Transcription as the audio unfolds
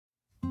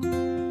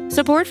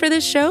Support for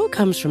this show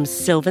comes from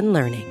Sylvan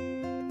Learning.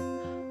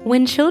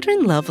 When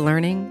children love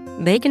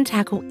learning, they can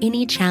tackle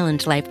any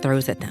challenge life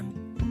throws at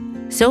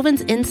them.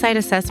 Sylvan's Insight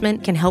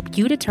Assessment can help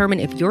you determine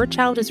if your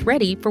child is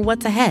ready for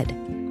what's ahead.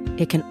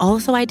 It can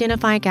also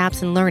identify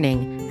gaps in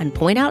learning and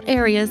point out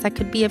areas that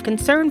could be of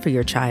concern for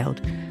your child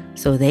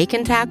so they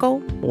can tackle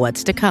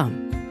what's to come.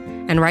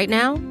 And right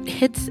now,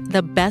 it's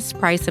the best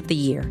price of the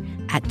year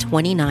at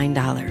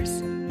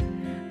 $29.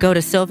 Go to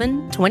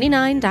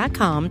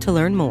sylvan29.com to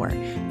learn more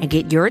and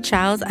get your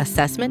child's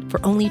assessment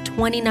for only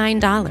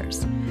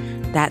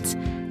 $29. That's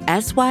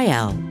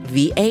SYLVAN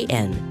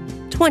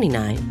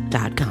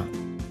 29.com.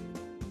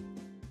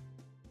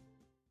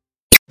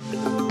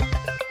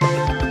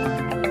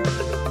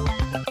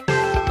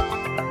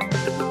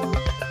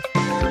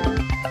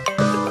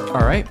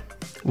 All right,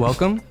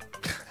 welcome.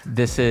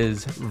 This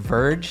is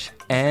Verge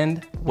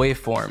and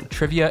Waveform,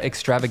 trivia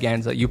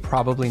extravaganza. You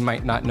probably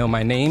might not know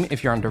my name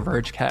if you're on the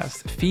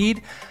Vergecast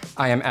feed.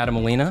 I am Adam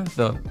Molina,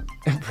 the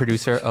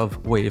producer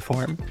of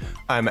Waveform.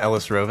 I'm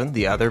Ellis Roven,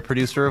 the other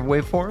producer of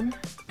Waveform.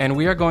 And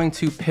we are going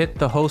to pit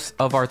the hosts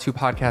of our two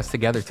podcasts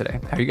together today.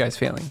 How are you guys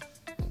feeling?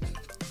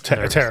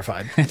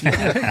 Terrified.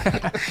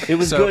 It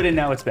was good and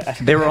now it's bad.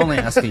 They were only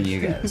asking you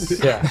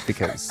guys. Yeah.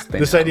 Because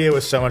this idea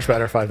was so much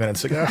better 5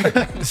 minutes ago. I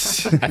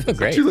feel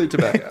great. Too late to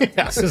back up.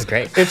 Yeah. This is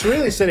great. It's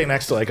really sitting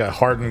next to like a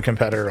hardened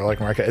competitor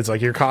like Mark. It's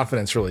like your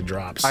confidence really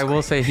drops. I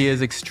will say he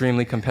is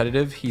extremely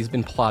competitive. He's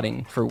been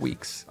plotting for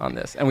weeks on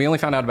this. And we only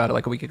found out about it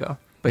like a week ago.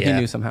 But he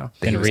knew somehow.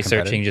 Been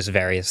researching just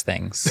various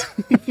things.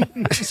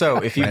 So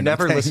if you've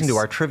never listened to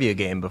our trivia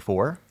game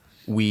before,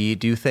 we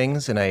do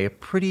things in a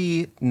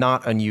pretty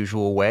not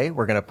unusual way.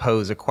 We're going to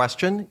pose a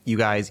question. You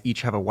guys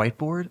each have a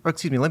whiteboard. Or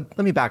excuse me, let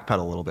me backpedal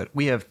a little bit.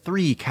 We have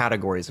 3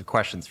 categories of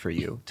questions for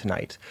you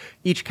tonight.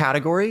 Each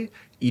category,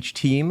 each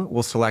team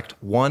will select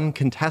one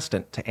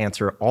contestant to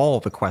answer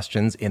all the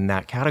questions in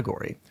that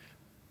category.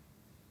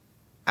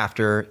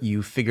 After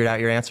you figured out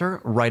your answer,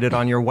 write it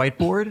on your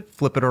whiteboard,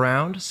 flip it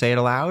around, say it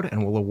aloud,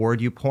 and we'll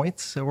award you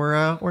points or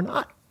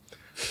not.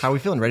 How are we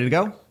feeling? Ready to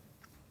go?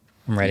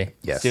 I'm ready.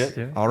 Yes.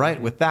 All right.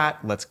 With that,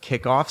 let's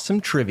kick off some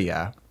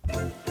trivia.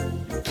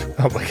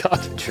 Oh my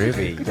God.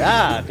 Trivia.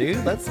 Yeah,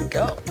 dude. Let's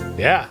go.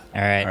 Yeah.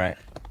 All right.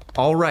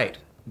 All right.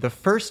 The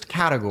first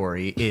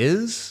category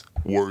is...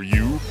 Were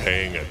you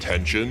paying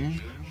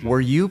attention?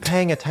 Were you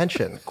paying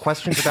attention?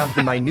 Questions about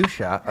the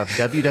minutia of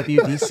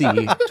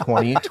WWDC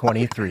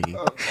 2023.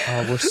 Oh,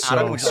 we're so...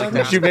 Adam, would you like to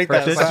ask you make the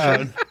that first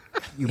sound?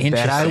 You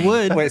bet I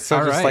would. Wait, so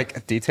All just right.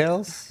 like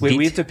details? Wait,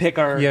 we have to pick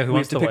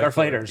our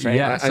fighters, right?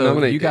 Yeah, I so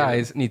nominate you David.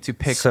 guys need to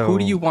pick So- who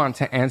do you want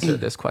to answer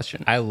this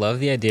question. I love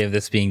the idea of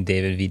this being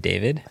David v.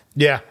 David.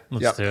 Yeah.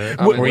 Let's do it.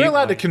 We're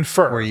allowed to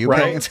confer. Were you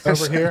right? paying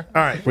attention? Over here?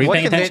 All right. Were you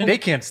paying attention? They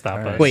can't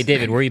stop us. Wait,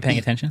 David, were you paying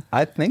attention?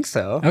 I think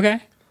so.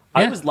 Okay.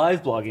 I Yeah. was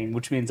live blogging,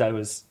 which means I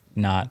was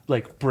Not.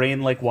 like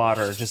brain like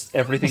water. Just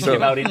everything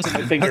came out into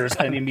my fingers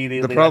and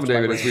immediately. The problem, left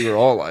my David, is brain. we were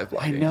all live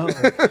I blogging.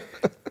 know.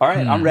 All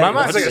right, I'm ready. My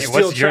mind's like a Let's-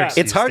 steel trap.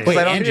 It's hard Wait,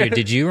 because I don't... Andrew,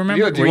 did you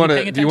remember? Yeah, do were you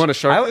paying want to attention?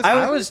 sharp this?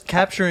 I was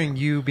capturing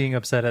you being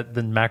upset at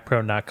the Mac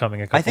Pro not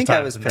coming a couple I think times.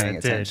 I was and then paying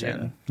it did,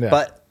 attention. Yeah.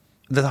 But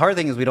the hard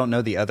thing is we don't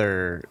know the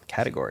other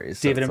categories.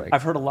 So David, it's like,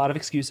 I've heard a lot of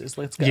excuses.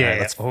 Let's go. Yeah.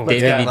 let's- Oh,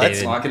 David v. let's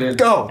David. lock it in.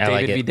 Go. I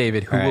like David v. it.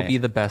 David. Who All will right. be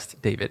the best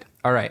David?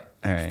 All right.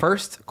 All right.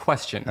 First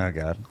question. Oh,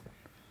 God.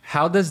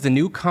 How does the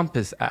new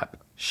Compass app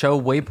show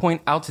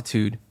waypoint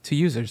altitude to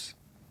users?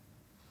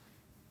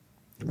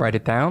 Write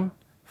it down.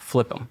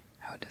 Flip them.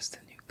 How does the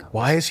new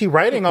Why is he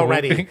writing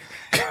already?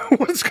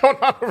 What's going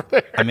on over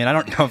there? I mean, I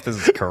don't know if this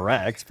is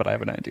correct, but I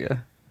have an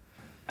idea.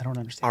 I don't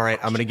understand. All right.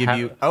 I'm going to give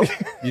you... Oh,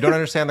 you don't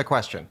understand the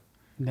question.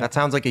 That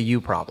sounds like a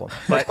you problem.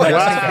 But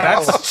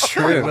That's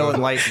true. Will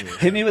enlighten you.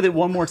 Hit me with it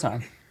one more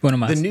time. One of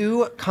my The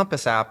new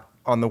Compass app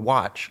on the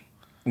watch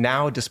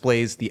now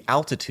displays the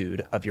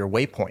altitude of your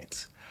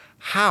waypoints.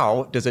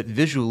 How does it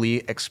visually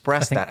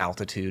express that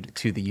altitude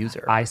to the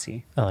user? I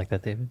see. I like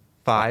that, David.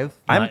 5,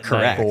 I'm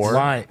correct. It's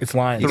lying. It's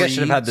lying. You guys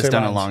should have had this Say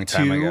done a lines. long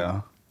time 2,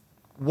 ago.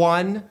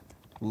 1.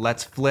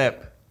 Let's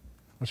flip.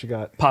 What you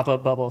got? Pop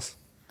up bubbles.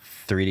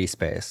 3D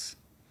space.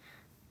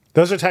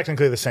 Those are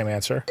technically the same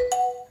answer.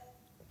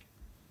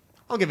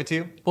 I'll give it to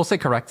you. We'll say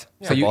correct.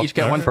 So you both- each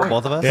get one for point.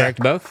 both of us? Yeah.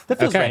 both? That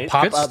feels Okay. right.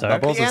 Pop Good up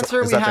start. bubbles. The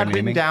answer is we that their had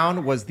written naming?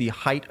 down was the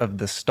height of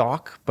the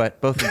stalk,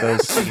 but both of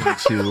those seem to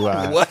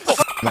match. What?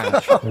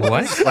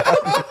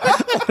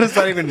 What does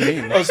that even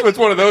mean? Oh, so it's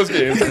one of those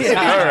games. All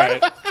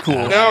right.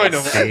 Cool. Now I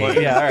know.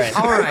 Yeah.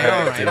 All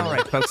right. All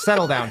right, folks.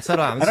 Settle down.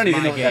 Settle down. This I don't is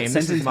even my know what that game. This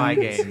is sentence my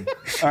means. game.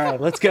 All right.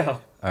 Let's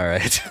go. All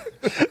right.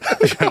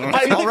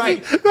 All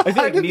right. I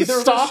think neither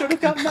of us should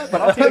have gotten that,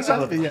 but I'll take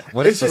it.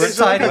 What is It's the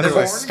side like of a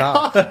a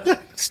stock?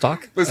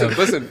 Stock?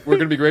 Listen, we're going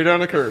to be great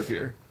on a curve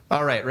here.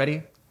 All right,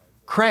 ready?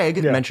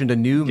 Craig mentioned a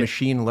new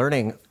machine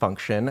learning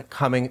function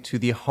coming to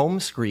the home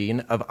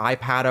screen of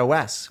iPad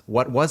OS.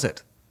 What was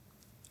it?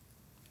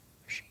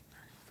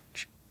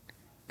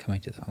 Coming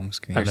to the home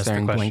screen. They're missed the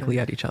staring question. blankly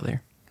at each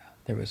other.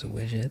 There was a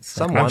widget.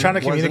 Someone I'm trying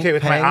to communicate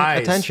with my paying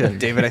eyes. attention.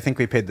 David, I think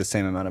we paid the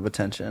same amount of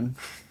attention.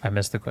 I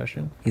missed the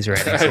question. He's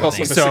right. I also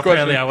missed So the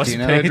apparently question. I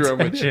wasn't Do you paying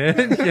know?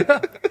 attention. Yeah.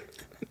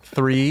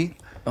 3,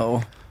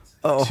 Oh.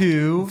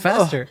 2,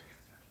 Faster.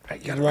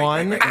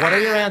 1. What are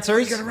your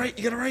answers? You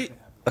got it right.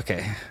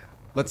 Okay.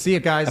 Let's see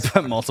it, guys.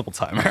 Put multiple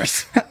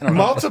timers.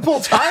 Multiple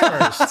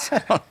timers.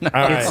 All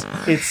right.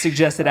 It's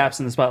suggested apps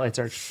in the Spotlight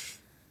search.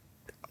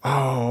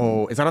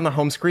 Oh, is that on the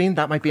home screen?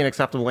 That might be an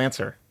acceptable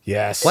answer.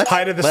 Yes. What?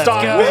 Height of the Let's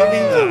star. go.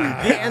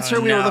 The answer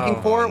we were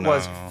looking for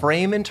was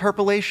frame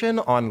interpolation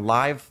on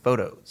live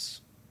photos.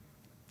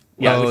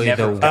 Yeah, Oh, we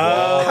never.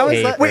 How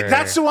is that? Wait,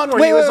 that's the one where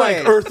Wait, he was wait,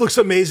 like, wait. Earth looks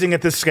amazing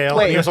at this scale.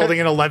 Wait. And he was holding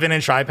an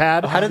 11-inch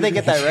iPad. How did they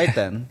get that right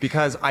then?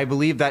 Because I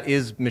believe that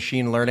is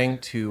machine learning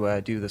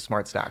to do the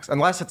smart stacks,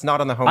 unless it's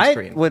not on the home I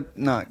screen. would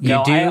not.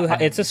 You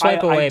it's a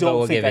swipe away, but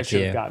we'll give it to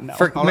you. For All right,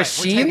 we're taking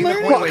machine the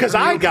learning? point away Because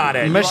from I you. got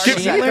it. Machine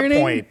Give that the learning?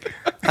 point.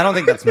 I don't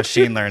think that's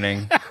machine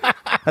learning.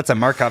 That's a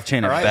Markov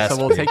chain All at right, best.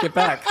 So we'll take it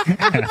back.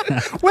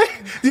 Wait,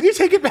 did you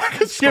take it back?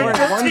 Your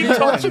team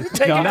told you to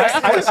take it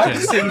back.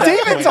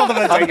 David told him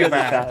to take it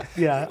back.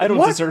 Yeah, I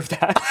don't deserve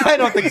that. I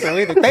don't think so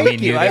either. We Thank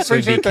knew you. I this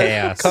would be appreciate the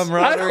chaos.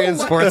 camaraderie and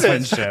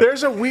sportsmanship.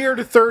 There's a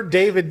weird third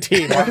David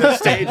team on the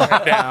stage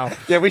right now.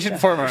 Yeah, we should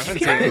form our own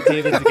team.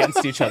 David's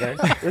against each other.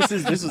 This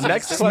is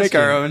Next Let's make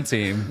question. our own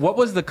team. What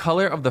was the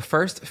color of the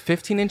first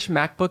 15-inch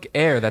MacBook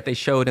Air that they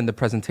showed in the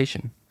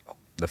presentation?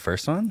 The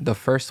first one? The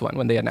first one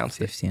when they announced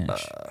it.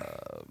 15-inch.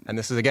 And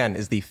this is again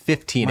is the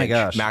 15-inch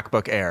gosh.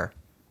 MacBook Air.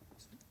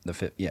 The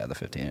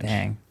 15-inch.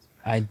 Dang.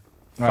 I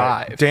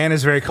 5, Dan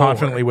is very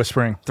confidently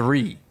whispering.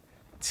 3,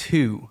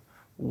 2,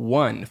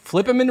 1.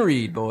 Flip them and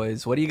read,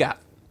 boys. What do you got?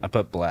 I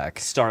put black.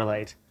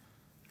 Starlight.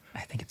 I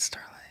think it's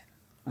Starlight.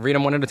 Read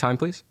them one at a time,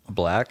 please.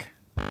 Black?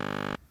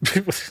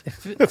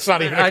 It's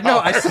not even. I know.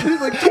 I said it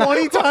like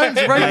 20 times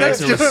right My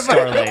next answer to was it.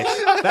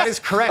 Starlight. That is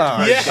correct.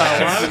 Yeah.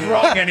 I was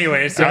wrong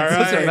anyway, so All it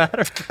doesn't right.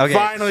 matter. Okay.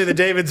 Finally, the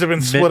Davids have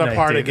been split Midnight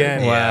apart David.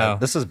 again. Wow.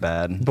 This is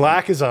bad.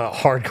 Black is a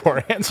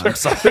hardcore answer. I'm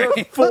sorry. There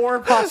are 4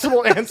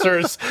 possible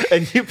answers,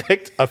 and you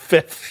picked a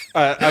 5th.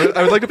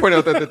 I would like to point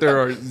out that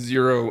there are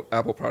 0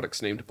 Apple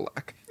products named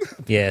Black.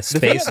 Yeah,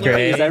 Space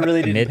Gray. Because I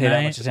really didn't pay that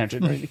Midnight. much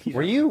attention during the keynote.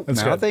 Were you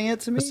mouthing it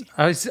to me?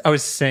 I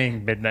was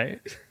saying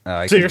midnight.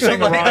 So you're saying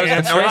the wrong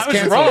answer. I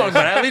was wrong,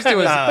 but at least it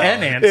was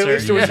an answer. At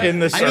least it was in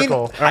the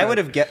circle. I would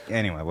have get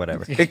anyway.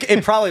 Whatever.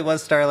 It probably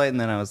was Starlight, and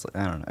then I was like,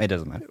 I don't know. It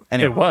doesn't matter.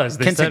 Anyway, It was.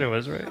 They said continue. it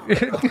was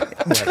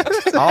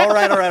right. All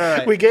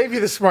right. We gave you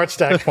the smart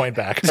stack point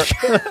back.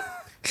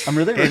 I'm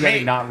really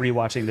regretting not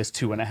rewatching this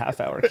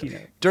 2.5-hour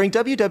keynote. During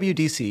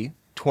WWDC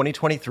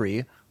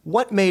 2023,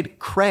 what made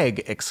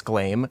Craig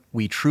exclaim,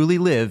 "We truly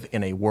live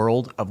in a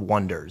world of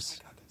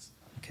wonders"?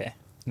 Okay.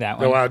 That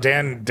one. Oh, wow,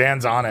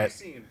 Dan's on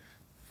it.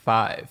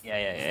 5,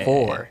 Yeah.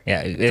 4,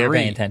 Yeah, they're 3,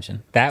 paying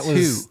attention. That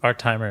was 2, Our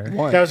timer.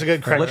 1. That was a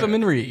good Flip correction. them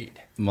and read.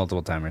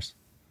 Multiple timers.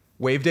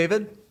 Wave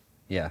David?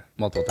 Yeah,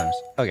 multiple timers.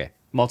 Okay.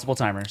 Multiple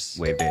timers.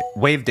 Wave Dave.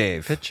 Wave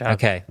Dave. Good job.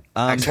 okay.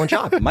 Excellent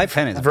job. My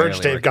pen is Verge barely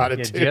Dave working. got Yeah,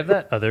 it do too. you have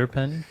that other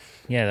pen?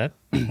 Yeah, that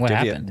what Dude, yeah,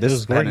 happened? this It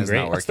was pen working is great.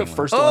 not working. That's the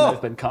first one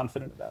I've been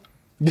confident about.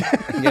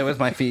 Yeah, with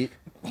my feet.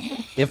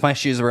 If my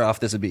shoes were off,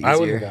 this would be I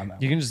wouldn't easier. have done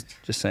that. You can just,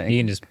 Just saying. You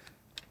can just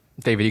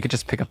David, you could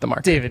just pick up the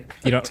marker. David.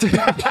 you don't.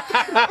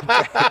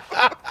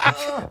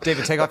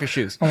 David, take off your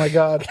shoes. Oh my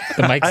God.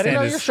 The mic I didn't know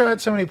stand your is. show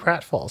had so many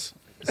pratfalls.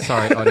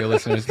 Sorry, audio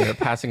listeners, they're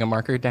passing a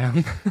marker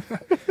down.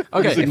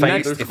 Okay,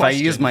 next If I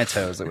question. used my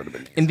toes, it would have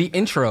been. In the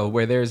intro,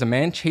 where there's a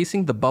man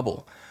chasing the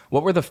bubble,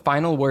 what were the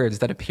final words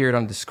that appeared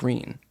on the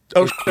screen?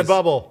 Oh, the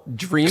bubble.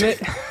 Dream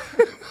it,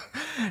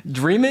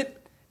 dream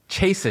it,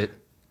 chase it,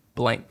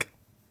 blank.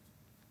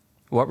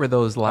 What were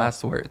those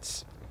last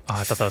words? Oh,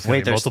 I thought that was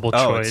going to be multiple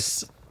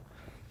choice.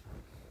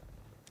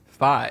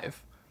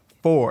 5,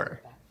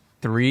 4,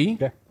 3,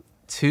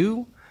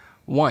 2,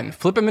 1.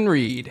 Flip them and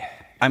read.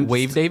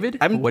 Wave David.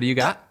 What do you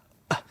got?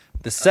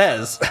 This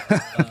says,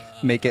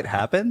 make it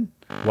happen.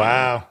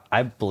 Wow.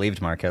 I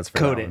believed Marquez for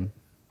Code that it. one.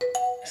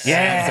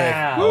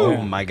 Yeah. Oh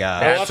my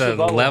God. That's a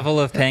level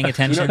of paying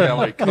attention.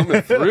 Like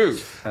coming through.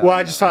 Well,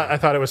 I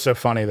thought it was so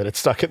funny that it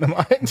stuck in the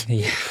mind.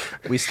 Yeah.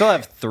 We still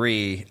have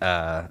 3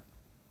 Are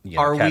we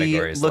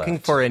categories looking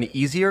left. for an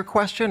easier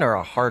question or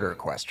a harder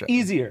question?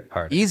 Easier.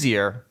 Hard.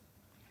 Easier.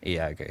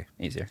 Yeah, okay.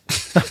 Easier.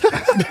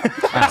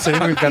 So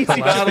we've got the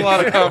Not a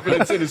lot of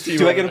confidence in his team.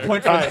 Do I get a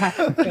point for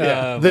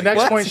that? The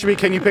next point should be,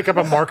 can you pick up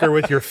a marker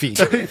with your feet?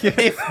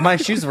 If my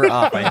shoes were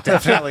off, I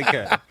definitely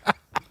could.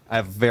 I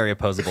have very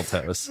opposable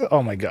toes.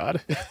 Oh my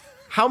God.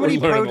 How many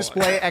learning a Pro lot.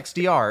 Display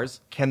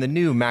XDRs can the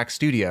new Mac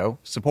Studio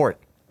support?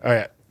 All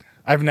right.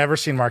 I've never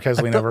seen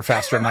Marquez lean over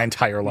faster in my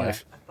entire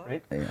life.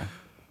 Right? Yeah.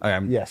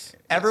 Okay, Yes.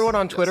 Everyone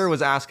on Twitter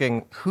was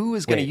asking who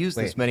is going to Wait, use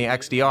this wait. many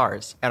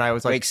XDRs, and I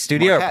was like, Like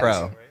Studio or Marquez.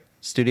 Pro?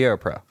 Studio or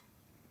Pro?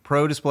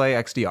 Pro Display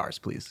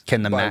XDRs, please.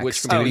 Can the By Mac which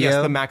Studio? Oh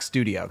yes, the Mac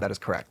Studio. That is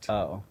correct.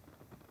 Oh,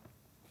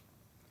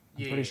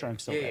 I'm pretty sure I'm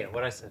still there.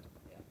 what I said.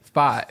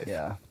 5,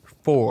 yeah.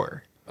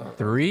 4,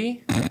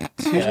 3,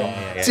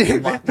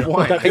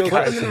 One. Flip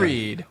and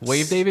read.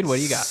 Wave David, what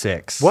do you got?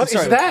 6. What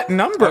is that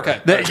number?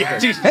 Okay. What?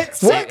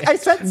 I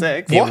said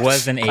 6. It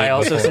was an 8. I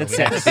also before. said We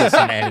had to 6. do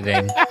some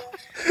editing.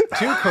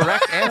 2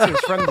 correct answers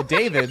from the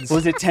Davids.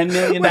 Was it 10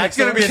 million? That's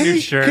gonna be a new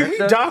Can shirt. we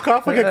dock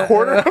off like a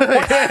quarter of a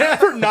point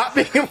for not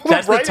being able to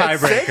That's the write a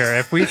 6? tiebreaker.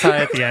 If we tie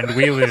at the end,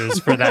 we lose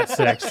for that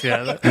 6.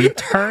 Yeah. We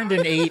turned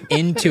an 8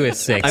 into a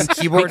 6 I'm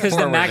keyboard because the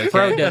forward, Mac okay?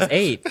 Pro does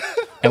 8,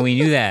 and we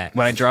knew that.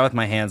 When I draw with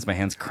my hands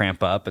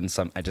cramp up, and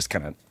I just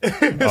kind of.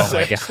 Oh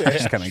my god, just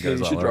kind of You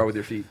goes all should draw over. with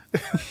your feet.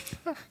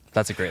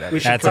 That's a great idea.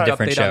 that's a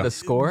different Update on show. the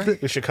score.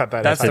 We should cut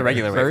that. That's out. the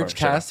regular Waveform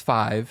show. Vergecast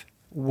 5,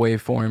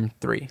 Waveform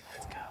 3.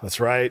 That's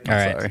right. All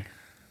right, Sorry.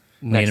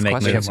 we need to make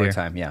question. moves More here.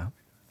 time, yeah.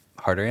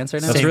 Harder answer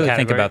now? Let's Same really think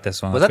category. about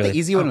this one. Was Let's that the really-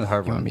 easy one or the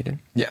hard You want one? me to?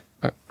 Yeah.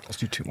 Let's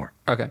do 2 more.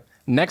 Okay.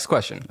 Next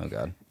question. Oh,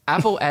 God.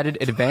 Apple added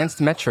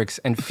advanced metrics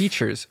and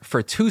features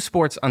for 2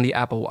 sports on the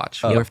Apple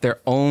Watch with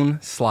their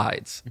own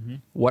slides.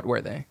 What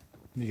were they?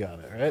 You got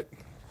it, right?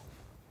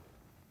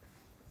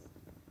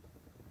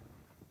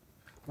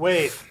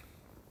 Wait.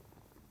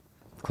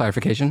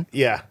 Clarification?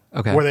 Yeah.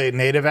 Okay. Were they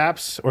native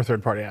apps or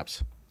third-party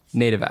apps?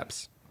 Native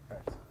apps.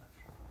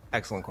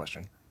 Excellent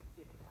question.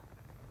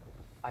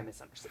 I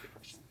misunderstood the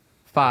question.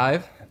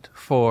 5,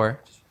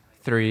 4,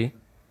 3,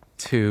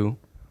 2,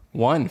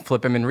 1.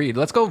 Flip him and read.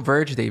 Let's go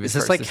Verge David Is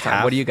this first like this time.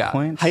 half What do you got?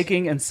 points?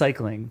 Hiking and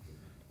cycling.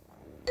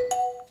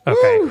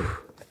 Okay.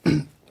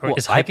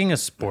 Is hiking a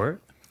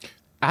sport?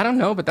 I don't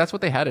know, but that's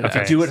what they had it Okay.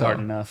 at. Do it so- hard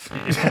enough.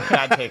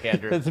 Bad take,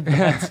 Andrew.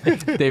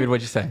 David,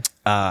 what'd you say?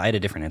 I had a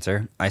different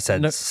answer. I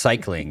said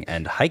cycling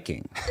and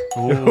hiking.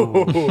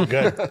 Ooh,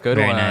 good. Good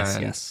Very one. nice.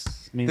 Yes.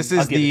 I mean, This I'll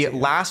is give it the to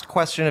you. last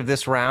question of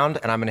this round,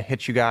 and I'm going to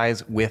hit you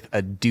guys with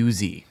a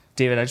doozy.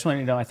 David, I just want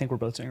you to know I think we're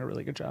both doing a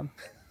really good job.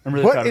 I'm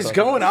really What proud of is both of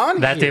going us.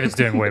 on? That here? David's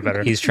doing way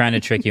better. He's trying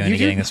to trick you into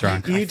getting this wrong.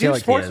 You feel do like he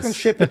is.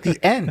 sportsmanship at the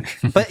end.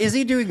 But is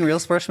he doing real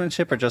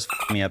sportsmanship or just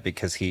f***ing me up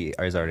because he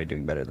is already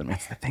doing better than me?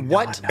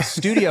 What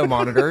studio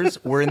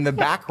monitors were in the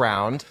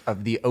background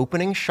of the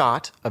opening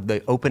shot of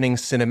the opening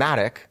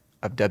cinematic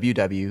of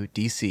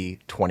WWDC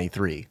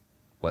 23?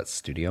 What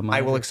studio I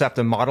monitor? will accept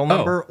a model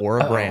number or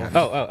a brand.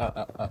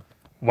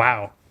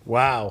 Wow.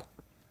 Wow.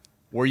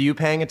 Were you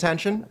paying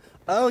attention?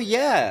 Oh,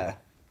 yeah.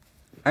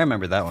 I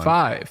remember that one.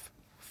 5,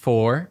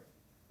 4,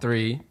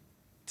 3,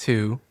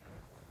 2,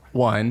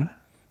 1.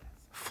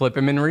 Flip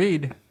him and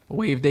read.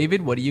 Wave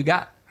David, what do you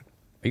got?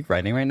 Are you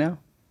writing right now?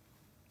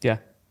 Yeah.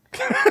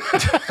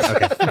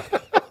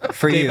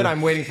 For David, you.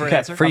 I'm waiting for an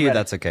answer. For I'm you, ready.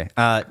 that's okay.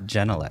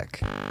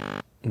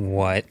 Genelec.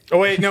 What? Oh,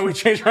 wait, no, we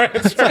changed our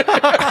answer.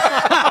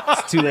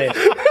 It's too late.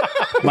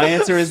 My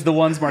answer is the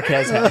ones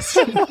Marquez has.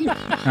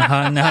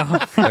 No.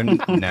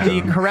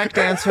 The No. correct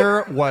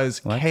answer was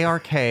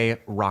KRK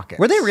Rockets.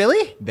 Were they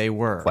really? They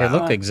were. They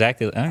looked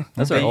exactly.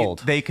 Those are They, old.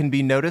 they can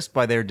be noticed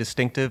by their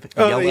distinctive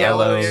Oh, yellow, the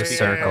yellow Yellow Yes.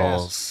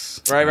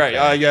 circles. Right.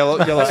 Yellow.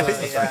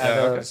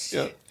 Okay.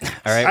 Yeah.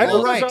 All right. I know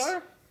All right. those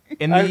are.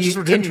 In I the just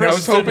didn't I interest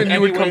was hoping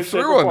you would Any come way, shape,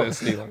 through or on form.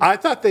 this, Neelan. I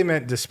thought they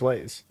meant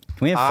displays.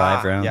 Can we have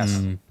 5 rounds? Yes.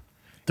 In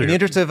the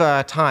interest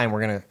of time,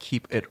 we're going to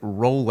keep it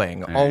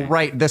rolling. All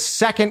right. The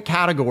second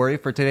category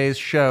for today's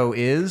show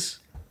is.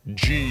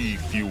 G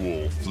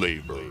Fuel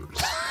flavors.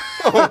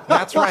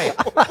 That's right.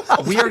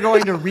 We are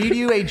going to read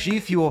you a G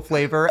Fuel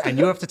flavor, and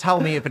you have to tell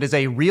me if it is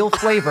a real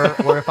flavor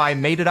or if I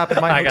made it up in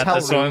my I got hotel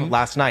this room one.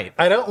 last night.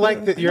 I don't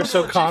like that you're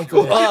so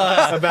confident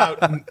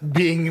about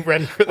being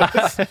ready for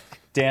this.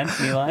 Dan,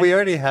 Eli? We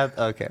already have.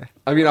 Okay.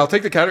 I mean, I'll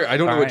take the category. I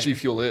don't know All what right. G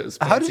Fuel is.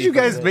 but How let's did see you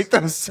what guys it make is.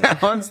 those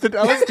sounds? Did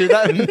Ellis do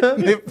that?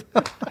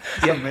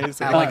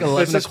 Amazing. At like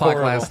 11 is o'clock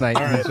horrible. last night,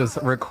 he was just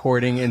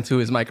recording into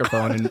his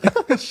microphone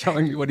and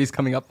showing me what he's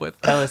coming up with.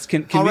 Ellis,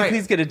 can All we right.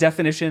 please get a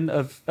definition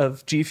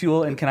of G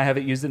Fuel, and can I have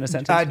it used in a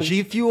sentence? please?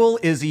 G Fuel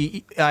is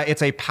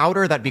it's a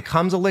powder that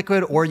becomes a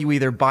liquid, or you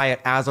either buy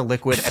it as a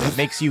liquid and it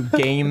makes you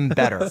game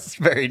better. It's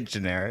very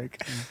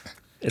generic.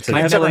 It's Can I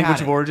a, have the never had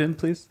language it. of origin,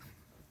 please?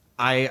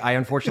 I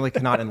unfortunately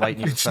cannot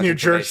enlighten you. with It's such New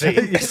information.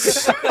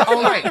 Jersey.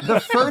 All right, the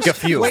first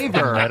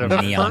flavor, Out of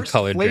the neon first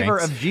colored flavor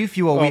drinks. of G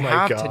Fuel we my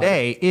have God.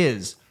 today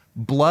is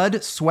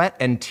blood, sweat,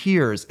 and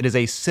tears. It is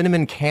a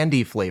cinnamon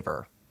candy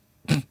flavor.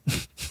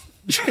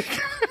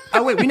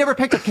 Oh wait, we never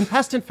picked a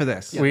contestant for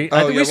this. I Oh, think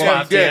yeah, we well,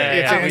 swapped. yeah,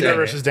 It's we Andrew did.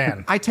 versus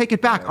Dan. I take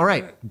it back. All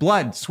right,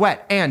 blood,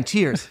 sweat, and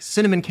tears.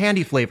 Cinnamon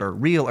candy flavor,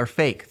 real or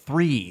fake?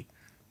 3,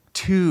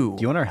 2.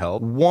 Do you want our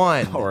help?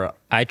 1. Or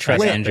I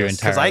trust Wait, Andrew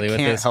 'cause I entirely with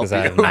can't this because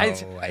help I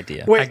have you. no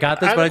idea. Wait, I got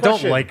this, have but a I don't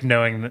question. like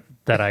knowing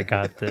that I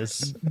got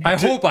this. I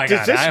hope I Does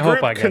got it. this I group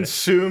hope I got it.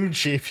 consume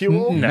G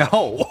Fuel?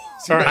 No.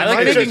 Sorry, I like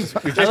mine making, is I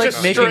like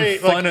just making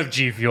straight, fun like, of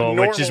G Fuel,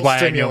 which is normal why I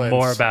know stimulants.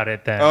 more about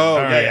it than. Oh, All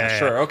right, yeah,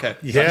 sure. Okay.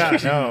 Yeah,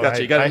 no.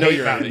 Gotcha. You gotta know hate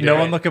your Mountain No Dew.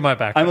 one look at my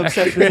back. I'm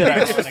obsessed with it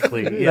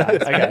ironically. Yeah,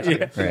 I got you.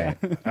 right.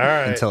 All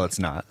right. Until it's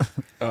not.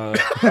 Are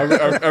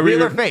we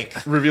Real or fake?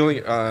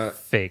 revealing?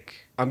 Fake.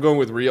 I'm going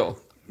with real.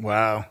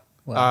 Wow.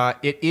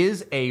 It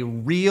is a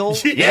real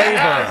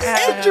Yes!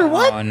 flavor. Andrew,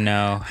 what? Oh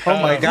no.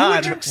 Oh my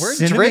God. We're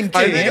drifting.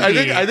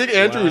 I think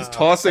Andrew is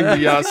tossing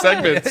the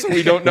segment, so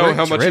we don't know We're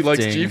how much he likes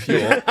drifting. G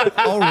Fuel.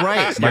 All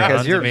right.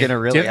 Marquez, you're going to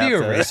really Do you have have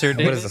the to... eraser,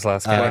 dude? What is this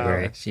last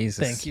category?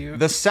 Jesus. Thank you.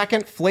 The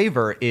second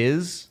flavor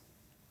is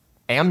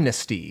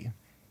Amnesty.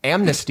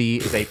 Amnesty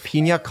is a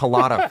pina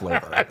colada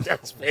flavor.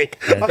 That's fake.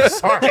 I'm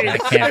sorry. That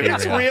can't be If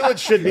it's real. real, it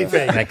should be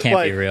fake. That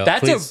can't be real.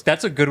 Please.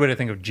 That's a good way to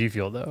think of G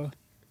Fuel, though.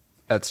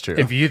 That's true.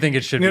 If you think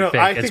it should be fake,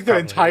 I it's think the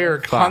probably entire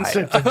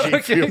concept of G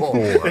Fuel,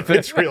 if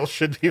it's real,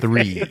 should be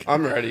 3, fake.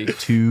 I'm ready.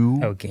 2,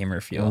 Oh, gamer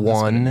fuel.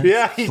 1.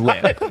 Yeah,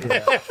 Flip.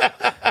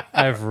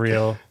 I have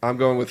real. I'm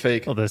going with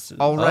fake. Well, this is,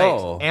 All right.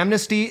 Oh.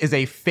 Amnesty is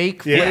a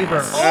fake Yeah.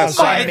 flavor. Oh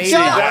my See,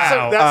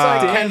 God.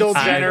 that's like Kendall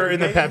Jenner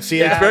in the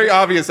Pepsi It's ad. very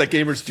obvious that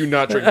gamers do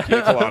not drink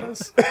pina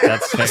coladas.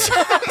 That's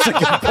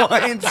fair.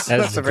 Points.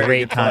 That's a very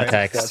great good point.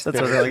 context. That's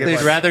a really good they'd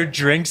point. rather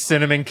drink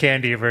cinnamon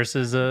candy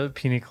versus a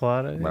pina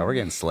colada. Wow, we're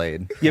getting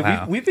slayed. Yeah,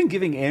 Wow. we've been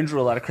giving Andrew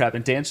a lot of crap,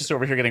 and Dan's just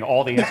over here getting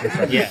all the answers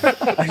right. Yeah.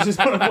 I just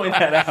want to point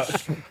that out.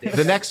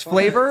 The next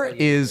flavor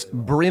is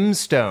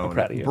Brimstone.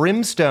 proud of you.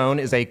 Brimstone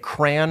is a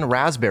cran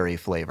raspberry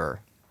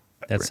flavor.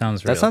 That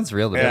sounds real. That sounds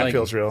real to me. Yeah, it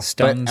feels real. But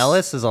Stones.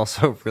 Ellis is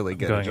also really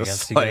good. Going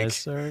Just against you like, guys.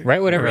 Sorry.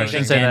 Write whatever I you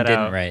shouldn't think say Dan that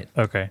didn't out. write.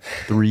 Okay.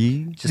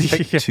 3,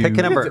 just pick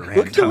a number.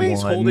 Look at the way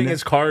he's holding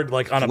his card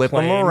like on a Flip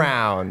plane. them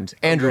around.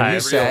 Andrew, you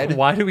said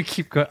Why do we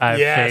keep going? I have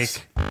Yes.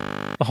 fake.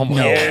 Oh my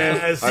god.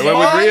 Yes. I went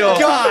with real.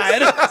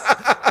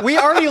 God! We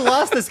already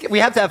lost this. We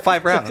have to have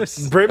 5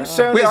 rounds.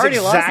 Brimstone We is already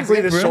lost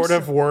exactly this the game. sort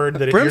of word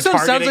that if Brimstone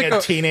you're sounds targeting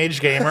like a teenage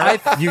gamer,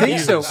 you think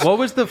use. so. What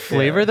was the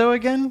flavor though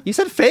again? You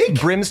said fake.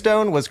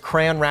 Brimstone was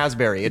cran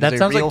raspberry. It is That a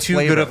sounds real like too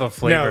flavor. good of a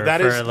flavor. No,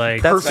 that for is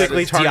like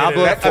perfectly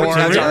Diablo targeted. four.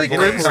 That's Really?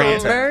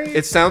 Brimstone?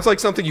 It sounds like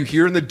something you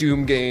hear in the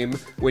Doom game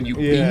when you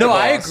beat No, the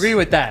I boss. agree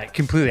with that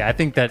completely. I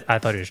think that I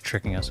thought he was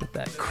tricking us with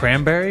that.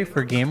 Cranberry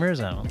for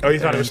gamers? I don't. Oh, you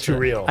thought it was too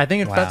real. I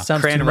think that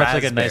sounds Cran too much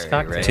like a nice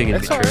raspberry, cocktail. right? Too good to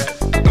be That's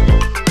true. all right.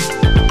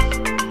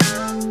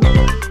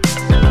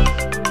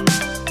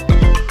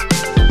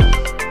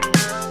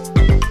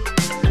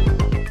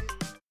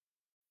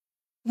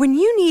 When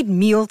you need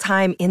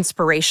mealtime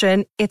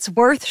inspiration, it's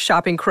worth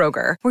shopping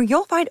Kroger, where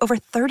you'll find over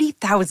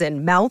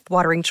 30,000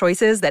 mouth-watering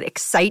choices that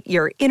excite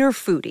your inner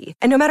foodie.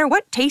 And no matter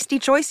what tasty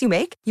choice you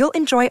make, you'll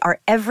enjoy our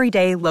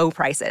everyday low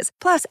prices,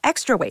 plus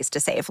extra ways to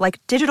save,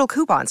 like digital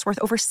coupons worth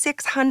over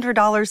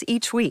 $600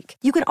 each week.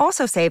 You can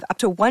also save up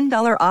to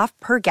 $1 off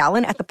per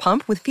gallon at the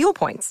pump with fuel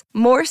points.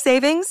 More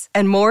savings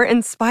and more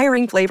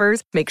inspiring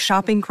flavors make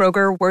shopping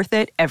Kroger worth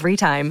it every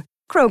time.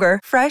 Kroger,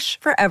 fresh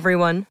for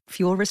everyone.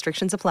 Fuel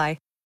restrictions apply.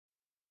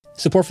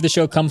 Support for the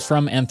show comes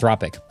from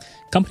Anthropic.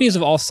 Companies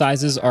of all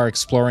sizes are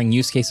exploring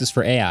use cases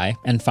for AI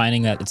and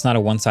finding that it's not a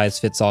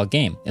one-size-fits-all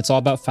game. It's all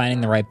about finding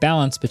the right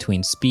balance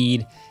between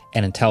speed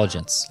and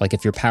intelligence. Like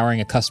if you're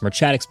powering a customer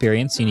chat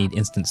experience, you need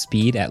instant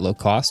speed at low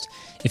cost.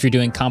 If you're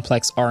doing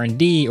complex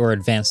R&D or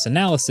advanced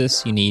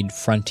analysis, you need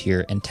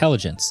frontier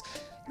intelligence.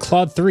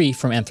 Claude 3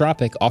 from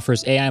Anthropic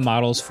offers AI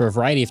models for a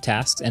variety of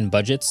tasks and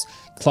budgets.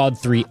 Claude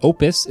 3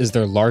 Opus is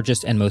their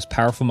largest and most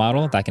powerful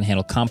model that can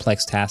handle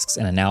complex tasks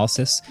and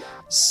analysis.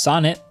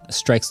 Sonnet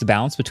strikes the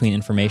balance between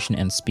information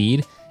and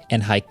speed.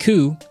 And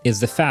Haiku is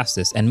the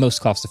fastest and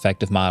most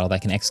cost-effective model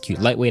that can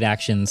execute lightweight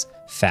actions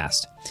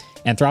fast.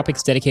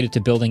 Anthropic's dedicated to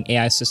building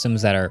AI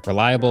systems that are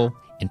reliable,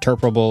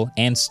 interpretable,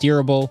 and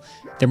steerable.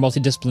 Their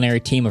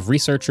multidisciplinary team of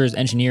researchers,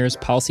 engineers,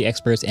 policy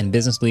experts, and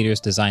business leaders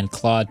designed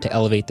Claude to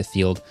elevate the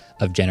field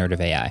of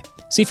generative AI.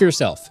 See for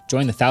yourself.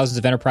 Join the thousands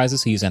of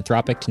enterprises who use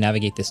Anthropic to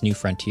navigate this new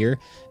frontier.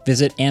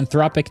 Visit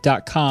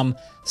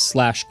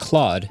anthropic.com/Claude,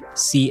 CLAUDE,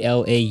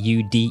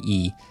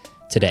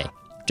 today.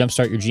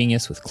 Jumpstart your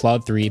genius with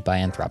Claude 3 by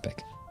Anthropic.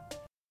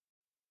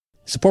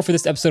 Support for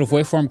this episode of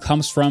Waveform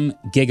comes from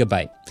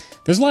Gigabyte.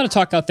 There's a lot of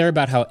talk out there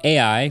about how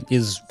AI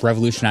is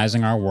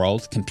revolutionizing our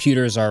world.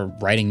 Computers are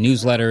writing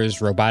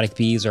newsletters, robotic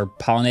bees are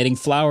pollinating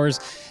flowers,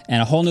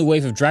 and a whole new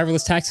wave of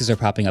driverless taxis are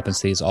popping up in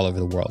cities all over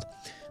the world.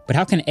 But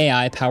how can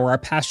AI power our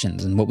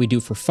passions and what we do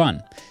for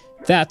fun?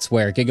 That's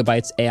where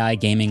Gigabyte's AI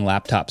gaming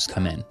laptops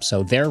come in.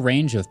 So their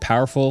range of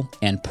powerful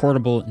and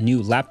portable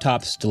new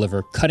laptops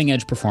deliver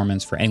cutting-edge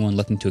performance for anyone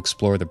looking to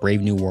explore the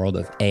brave new world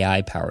of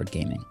AI-powered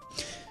gaming.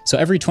 So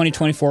every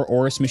 2024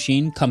 Aorus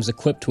machine comes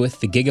equipped with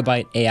the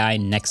Gigabyte AI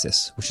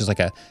Nexus, which is like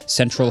a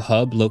central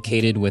hub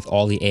located with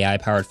all the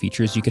AI-powered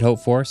features you could hope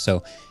for.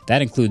 So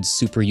that includes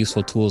super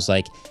useful tools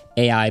like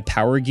AI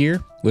Power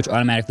Gear, which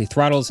automatically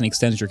throttles and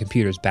extends your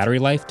computer's battery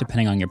life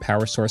depending on your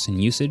power source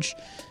and usage.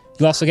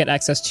 You'll also get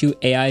access to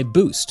AI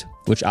Boost,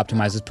 which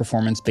optimizes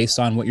performance based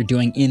on what you're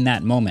doing in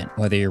that moment,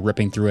 whether you're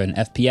ripping through an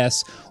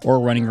FPS or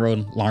running your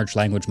own large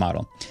language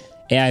model.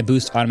 AI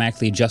Boost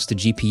automatically adjusts the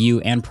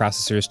GPU and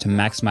processors to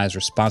maximize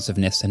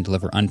responsiveness and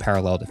deliver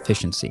unparalleled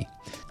efficiency.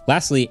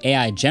 Lastly,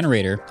 AI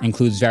Generator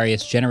includes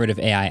various generative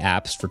AI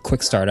apps for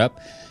quick startup,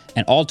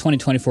 and all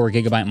 2024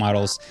 Gigabyte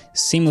models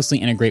seamlessly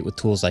integrate with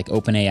tools like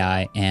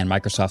OpenAI and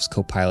Microsoft's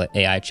Copilot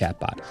AI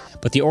chatbot.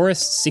 But the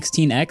Aorus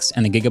 16X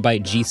and the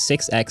Gigabyte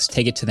G6X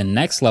take it to the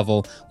next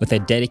level with a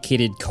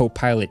dedicated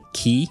Copilot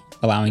key,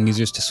 allowing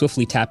users to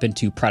swiftly tap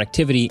into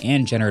productivity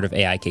and generative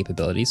AI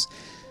capabilities.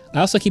 I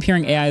also keep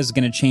hearing AI is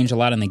going to change a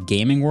lot in the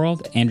gaming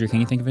world. Andrew, can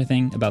you think of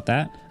anything about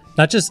that?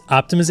 Not just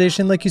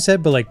optimization, like you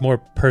said, but like more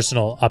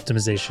personal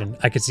optimization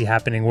I could see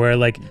happening where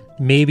like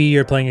maybe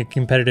you're playing a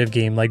competitive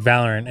game like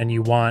Valorant and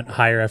you want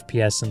higher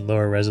FPS and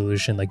lower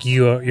resolution. Like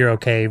you're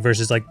okay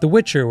versus like The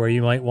Witcher where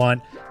you might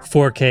want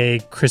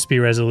 4K crispy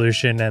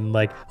resolution and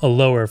like a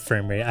lower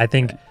frame rate. I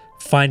think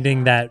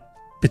finding that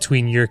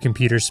between your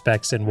computer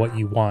specs and what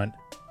you want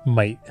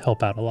might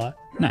help out a lot.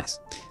 Nice.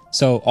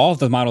 So all of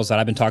the models that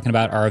I've been talking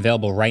about are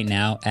available right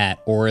now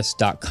at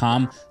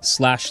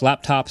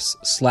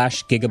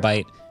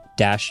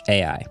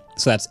aorus.com/laptops/gigabyte-AI.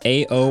 So that's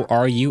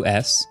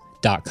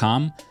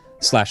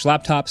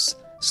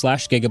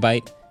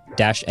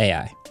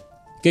aorus.com/laptops/gigabyte-AI.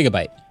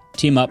 Gigabyte.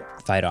 Team up,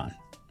 fight on.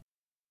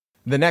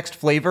 The next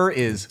flavor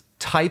is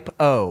Type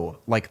O,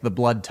 like the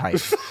blood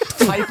type.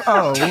 Type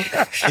O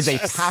is a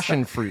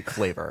passion fruit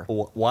flavor.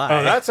 Why?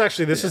 Oh,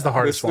 this is the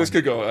hardest one. This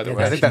could go either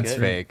way. I think that's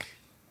fake.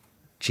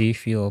 G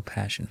Fuel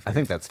passion fruit. I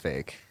think that's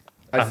fake.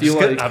 I feel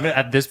like I'm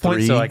at this point,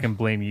 3, so I can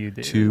blame you,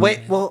 dude. 2, Wait,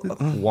 well,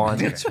 1.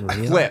 real?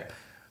 Flip.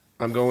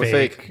 I'm going with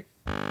fake.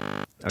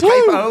 Type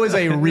O is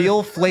a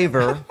real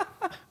flavor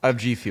of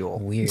G Fuel.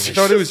 Weird. I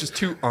thought it was just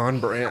too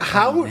on brand.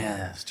 How?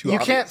 It's too You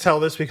obvious. can't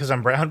tell this because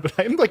I'm brown, but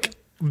I'm like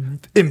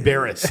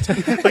embarrassed.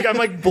 Like I'm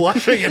like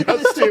blushing at how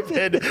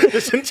stupid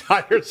this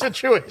entire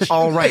situation.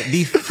 All right,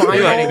 the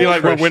final. Be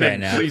like we're Right winning.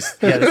 now. Please.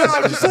 No,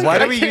 I'm just like, why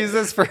do I we can't- use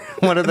this for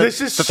one of the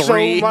This is so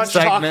three much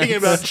segments? talking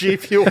about G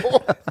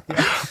Fuel.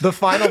 The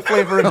final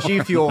flavor of G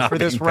Fuel for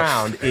this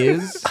round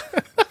is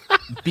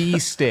Bee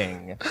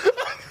Sting.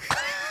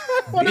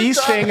 Bee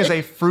Sting is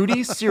a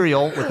fruity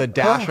cereal with a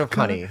dash of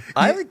honey.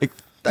 I think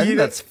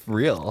that's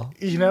real.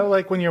 You know,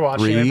 like when you're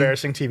watching 3. an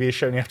embarrassing TV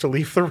show and you have to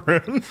leave the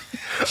room.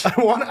 I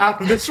want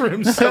out of this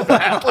room so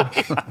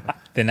badly.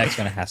 The next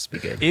one has to be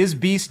good. Is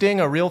Bee Sting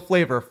a real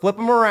flavor? Flip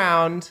them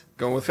around.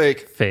 Going with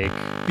fake. Fake.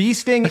 Bee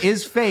Sting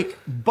is fake,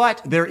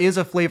 but there is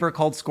a flavor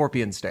called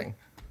Scorpion Sting.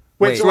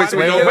 Wait, So wait,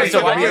 why do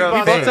you You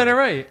bother? both said it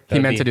right. He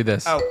meant to do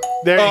this. Oh,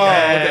 There you go.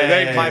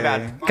 okay, my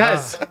bad.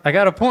 Guys, I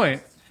got a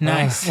point.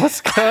 Nice.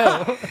 Let's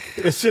go.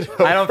 Is it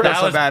I don't feel That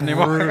so was bad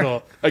anymore.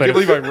 brutal. I can't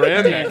believe I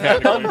ran that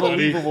category, buddy.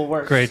 Unbelievable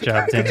work. Great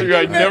job, Tim.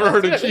 I'd never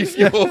heard of G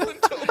Fuel.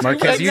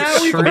 Marquez, you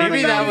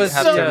Maybe that was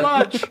so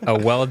much. a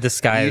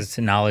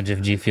well-disguised knowledge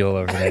of G Fuel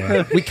over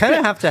there. We kind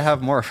of have to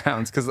have more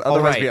rounds because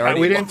otherwise right. we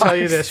already We didn't tell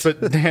you this, but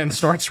Dan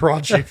snorts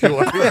raw G Fuel.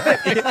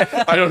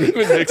 I don't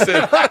even mix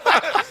it.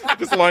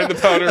 Just line the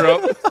powder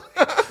up.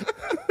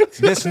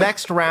 This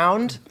next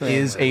round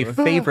is a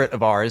favorite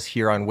of ours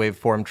here on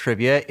Waveform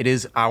Trivia. It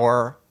is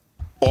our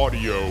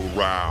Audio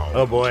round.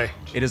 Oh boy.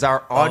 It is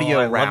our audio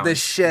I love round.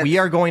 this shit. We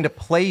are going to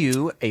play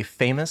you a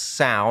famous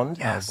sound,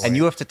 and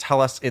you have to tell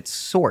us its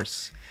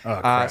source.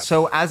 crap.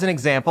 So, as an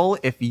example,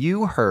 if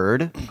you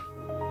heard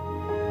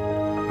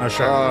Oh,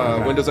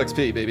 sure. Windows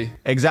XP, baby.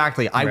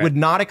 exactly, I would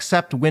not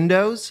accept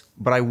Windows,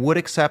 but I would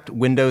accept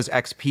Windows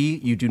XP.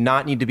 You do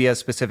not need to be as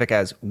specific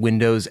as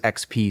Windows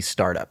XP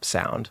startup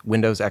sound.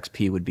 Windows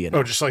XP would be enough.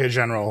 Oh, just like a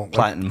general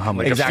Platinum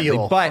hum. exactly.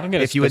 feel. But I'm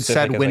gonna if you had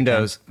specific said as I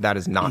Windows, that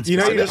is not You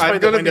know, you specific. just played the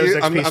gonna Windows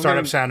be- XP I'm startup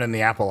gonna- sound in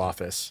the Apple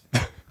office.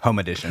 Home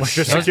edition. Like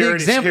the That was the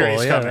security's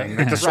example, yeah. coming.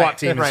 Like the SWAT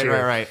team is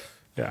here. Right.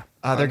 Yeah.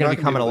 They're going to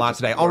be coming a lot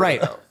today. All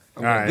right.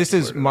 All right. This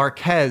is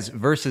Marquez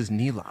versus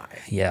Nilay.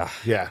 Yeah,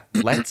 Yeah.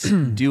 Let's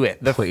do it.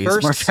 The Please,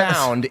 first Marquez,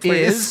 sound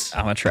is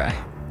I'm gonna try.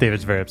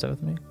 David's very upset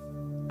with me.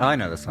 Oh, I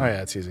know this Oh, one.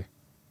 yeah, it's easy.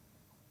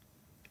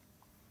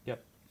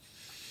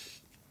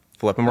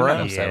 flip them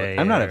around.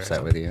 I'm not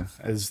upset with you.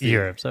 As the,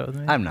 You're upset with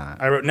me? I'm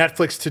not. I wrote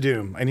Netflix to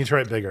Doom. I need to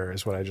write bigger,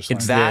 is what I just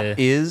learned. That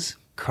is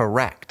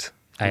correct.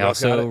 I got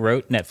also it?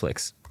 wrote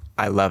Netflix.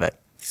 I love it.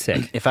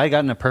 Sick. If I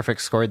gotten a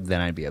perfect score, then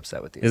I'd be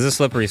upset with you. It's a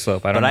slippery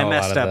slope. I don't But know I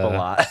messed a lot up of a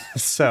lot.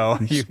 So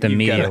the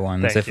media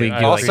ones. Thank If we you. do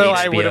I like Also,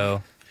 I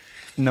HBO,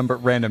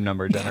 would've- random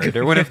number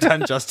generator would have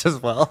done just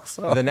as well.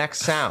 So The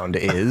next sound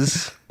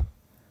is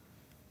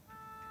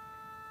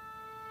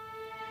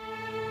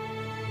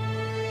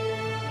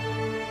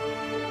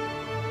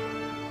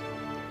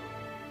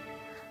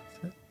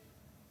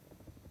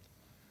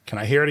Can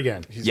I hear it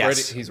again?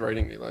 Yes. He's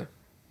writing Eli.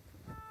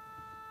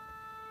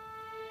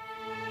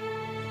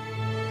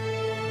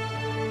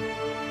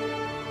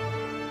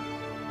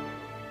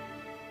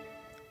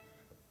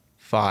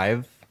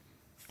 Five,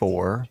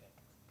 4,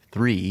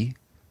 3,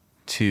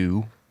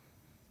 2,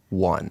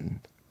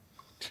 1.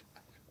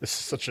 This is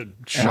such a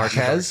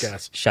Marquez?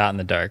 guess. shot in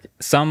the dark.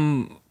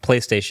 Some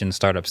PlayStation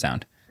startup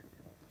sound.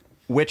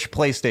 Which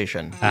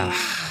PlayStation?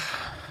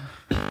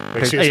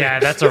 Excuse me. Yeah,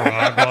 that's a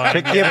wrong one.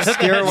 pick the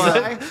obscure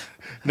one.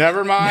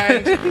 Never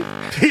mind.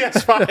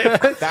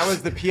 PS5. That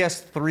was the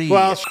PS3.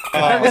 Well,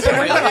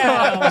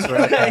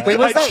 Wait,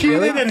 was I that cheated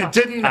really? and it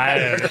didn't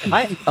matter.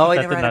 I That never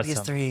did had a not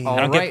sound- PS3. All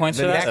I don't get right, points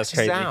the for that? next That's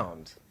crazy.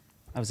 sound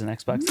I was an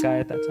Xbox guy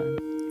at that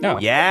time. No.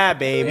 Yeah,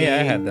 baby. Yeah,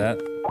 I had that.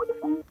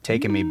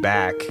 Taking me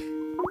back.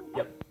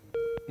 Yep.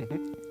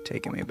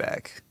 Taking me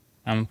back.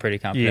 I'm pretty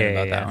confident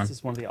about that one. This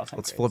is one of the all-time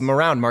Let's greats. flip them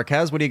around.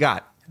 Marquez, what do you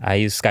got? I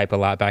used Skype a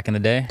lot back in the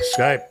day.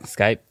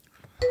 Skype.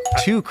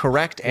 Two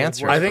correct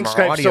answers. I think from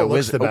our Skype audio still looks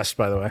wizard. the best,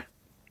 by the way.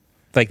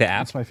 Like the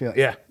app. That's my feeling.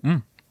 Yeah.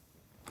 I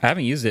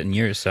haven't used it in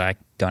years, so I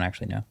don't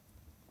actually know.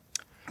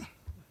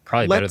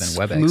 Probably better than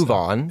Let's WebEx. move though.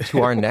 on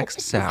to our next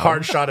sound.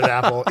 Hard shot at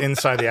Apple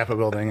inside the Apple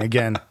building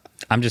again.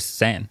 I'm just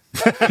saying.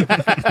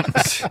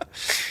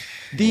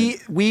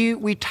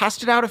 We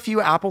tested out a few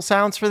Apple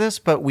sounds for this,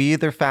 but we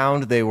either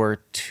found they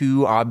were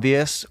too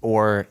obvious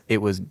or it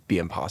would be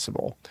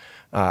impossible.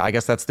 I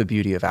guess that's the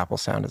beauty of Apple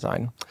sound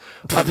design.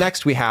 Up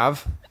next, we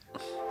have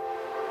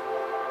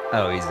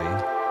Oh,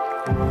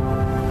 easy.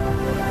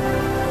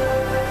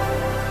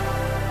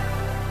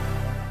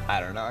 I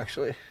don't know,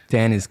 actually.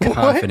 Dan is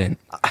confident.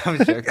 I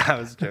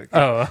was joking.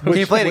 Oh, Can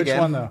you play it Which again?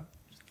 one, though?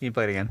 Can you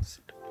play it again?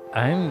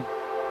 I'm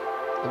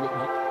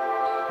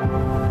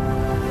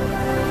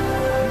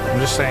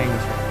just saying. Do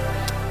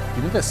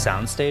you think the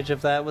soundstage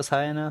of that was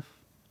high enough?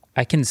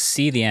 I can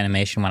see the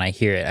animation when I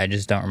hear it. I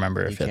just don't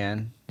remember if You it.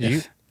 can.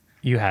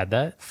 You had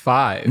that?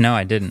 5. No,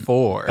 I didn't.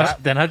 4.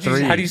 Then how do you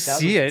Three,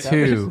 see it? That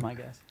was 2. my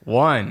guess.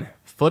 1.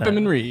 Flip him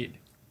and read.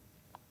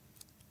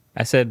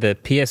 I said the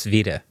PS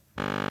Vita.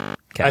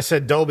 I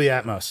said Dolby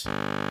Atmos.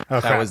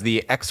 that was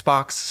the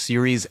Xbox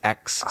Series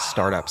X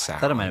startup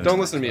sound. That might have Don't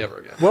listen to me ever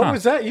again. What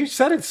was that? You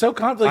said it so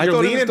confidently. I You're thought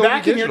it was leaning Dolby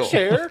back in your Digital.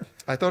 chair.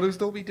 I thought it was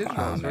Dolby Digital.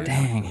 I was very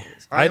Dang.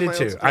 I did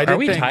too. I did Are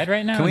we think. tied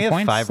right now? Can we in have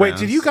points? 5 Wait,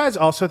 rounds? did you guys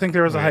also think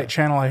there was a high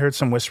channel? I heard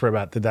some whisper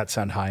about. Did that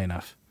sound high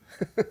enough?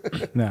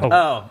 No.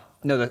 Oh,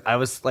 no. I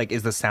was like,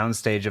 is the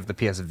soundstage of the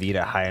PS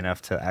Vita high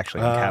enough to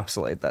actually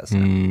encapsulate that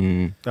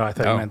sound? Oh, I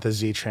thought you meant the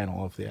Z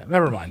channel of the app.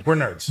 Never mind. We're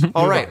nerds.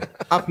 All right.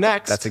 Up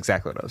next. That's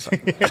exactly what I was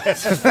saying.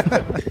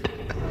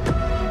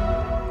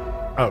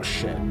 Oh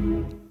shit.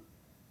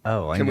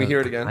 Oh, Can we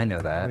hear it again? I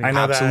know that. I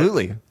know that.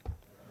 Absolutely.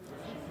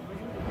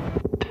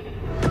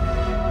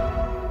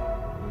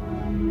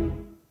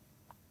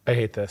 I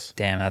hate this.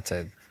 Damn, that's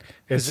a.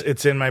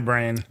 It's in my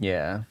brain.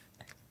 Yeah.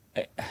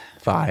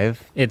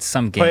 5. It's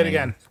some game. Play it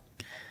again.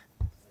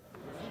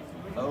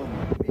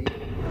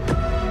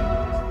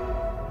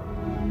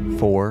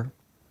 4.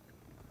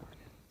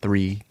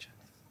 3.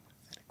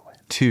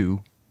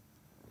 2.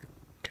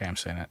 Okay, I'm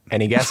saying it.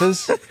 Any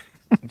guesses?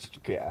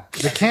 Yeah.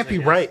 It can't be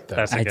right though.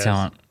 That's a I guess.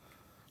 don't.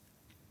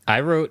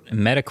 I wrote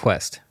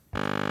MetaQuest.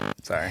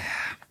 Sorry.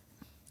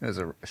 It was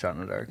a shot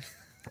in the dark.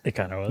 It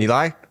kind of was.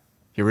 Eli,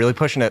 you're really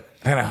pushing it.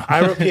 I know.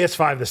 I wrote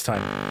PS5 this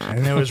time,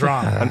 and it was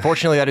wrong.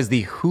 Unfortunately, that is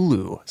the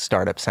Hulu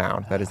startup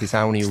sound. That is the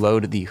sound when you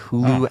load the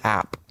Hulu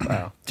app.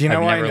 Do you know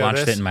I've why never I know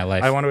launched this? it in my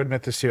life. I want to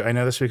admit this too. I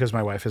know this because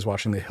my wife is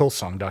watching the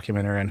Hillsong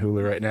documentary on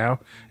Hulu right now,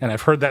 and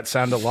I've heard that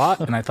sound a lot.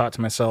 And I thought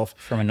to myself,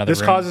 From another this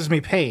room. causes me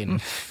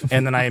pain.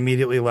 And then I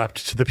immediately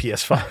leapt to the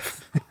PS5.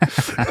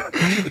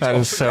 That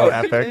is so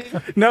epic.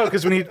 No,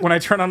 because when I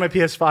turn on my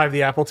PS5,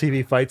 the Apple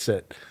TV fights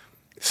it.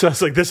 So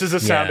it's like, this is a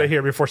sound Yeah. I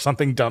hear before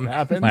something dumb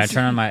happens. When I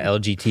turn on my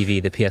LG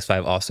TV, the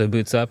PS5 also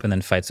boots up and then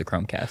fights the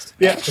Chromecast.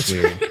 Yeah. It's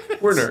weird.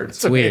 We're nerds.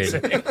 It's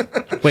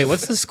weird. Wait,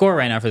 what's the score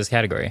right now for this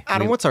category?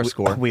 Adam, what's our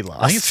score? We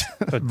lost.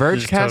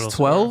 Vergecast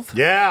 12.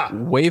 Yeah.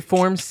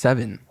 Waveform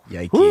 7.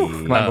 Yikey.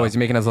 Come on, boys. You're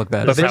making us look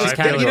bad. But this like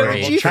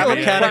category. You know, G Fuel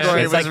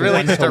category It's was like really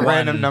 1 just to a 1.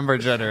 random number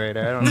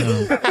generator. I don't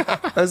know.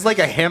 It was like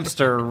a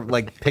hamster,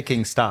 like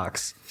picking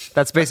stocks.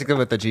 That's basically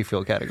what the G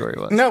Fuel category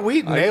was. No,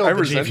 we nailed the G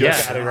resent Fuel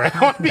that. category. I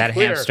want to be That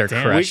clear. hamster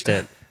crushed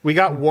it. We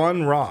got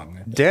one wrong.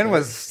 Dan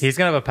was. He's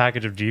gonna have a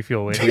package of G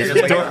Fuel waiting.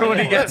 When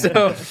he gets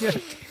home.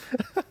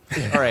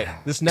 All right.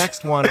 This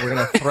next one, we're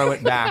going to throw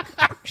it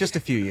back just a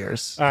few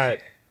years. All right.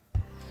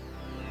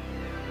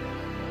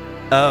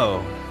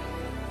 Oh.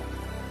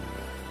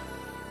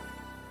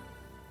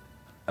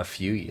 A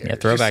few years. Yeah,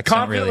 throwbacks don't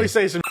Confidently really.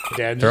 say some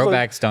Dan. Just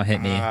like- Throwbacks don't hit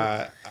me.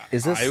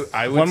 Is this?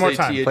 I would One more say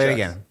time. THS. Play it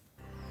again.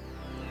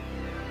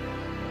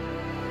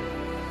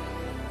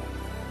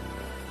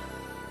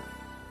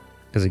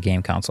 As a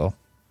game console.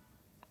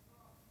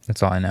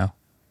 That's all I know.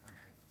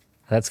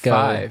 Let's go.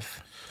 5,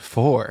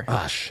 4,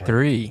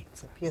 3,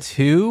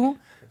 2,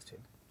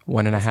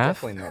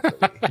 1.5,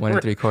 1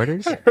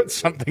 3/4,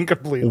 something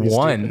completely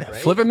 1. stupid,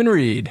 right? Flip him and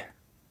read.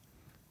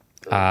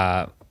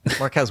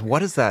 Marquez,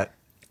 what is that?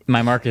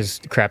 My mark is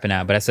crapping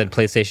out, but I said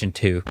PlayStation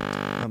 2.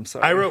 I'm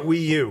sorry. I wrote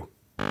Wii U.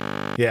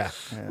 Yeah.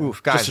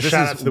 Oof, guys, Just a this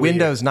shout out is to the Wii U.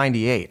 Windows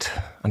 98,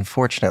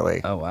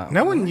 unfortunately. Oh, wow.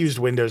 No one used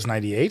Windows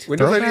 98.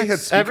 Windows 98 had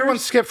speakers? Everyone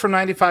skipped from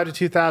 95 to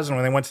 2000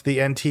 when they went to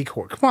the NT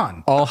core. Come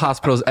on. All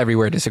hospitals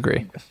everywhere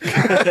disagree.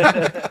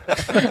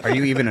 Are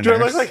you even a Do I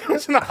look nurse? like I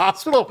was in the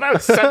hospital when I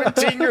was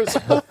 17 years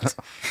old?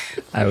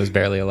 I was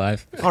barely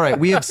alive. All right,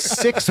 we have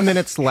 6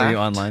 minutes Are left you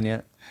online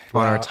yet?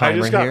 on our I timer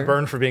just got here.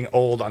 burned for being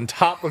old on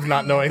top of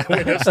not knowing the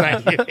Windows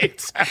 98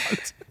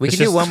 sound. We can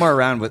do one more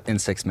round in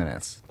 6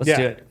 minutes. Let's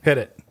do it. Hit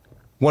it.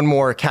 One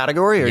more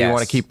category, or you Yes.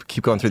 want to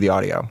keep going through the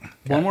audio?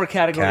 One more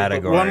category.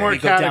 Category. One more We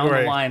go down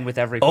category. the line with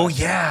every Oh,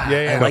 question. yeah.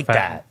 Yeah, yeah. I like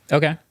that.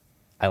 Okay.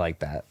 I like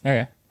that.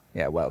 Okay.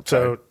 Yeah, well.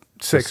 So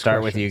We'll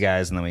start with you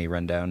guys, and then we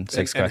run down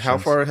six And questions. how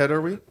far ahead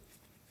are we?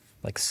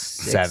 Like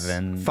 6.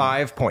 7.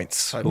 5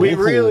 points. We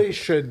really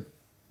should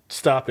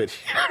stop it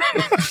here.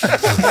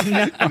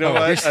 You know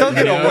what? You're still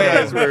going to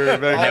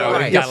win. All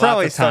right. You're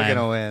probably still going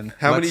to win.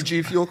 How many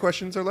G Fuel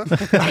questions are left?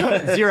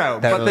 0.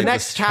 But really the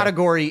next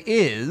category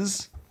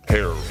is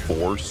Air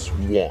Force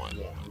One.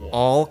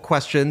 all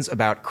questions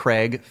about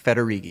Craig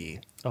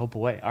Federighi. Oh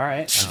boy. All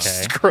right.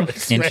 Okay.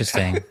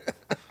 Interesting.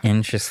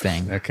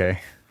 Interesting. Okay.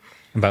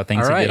 About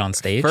things All he right. did on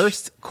stage.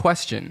 First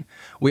question.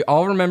 We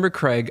all remember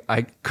Craig's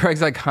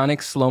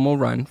iconic slow-mo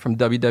run from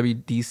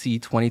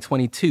WWDC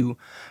 2022,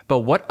 but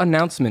what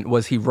announcement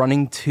was he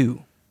running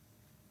to?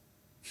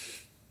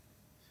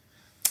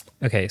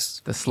 Okay.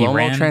 The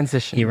slow-mo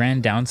transition. He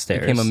ran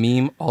downstairs. Became a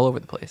meme all over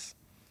the place.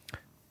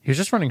 He was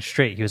just running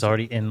straight. He was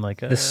already in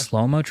like a. The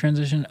slow-mo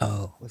transition?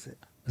 Oh, was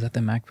that the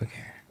MacBook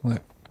Air? What?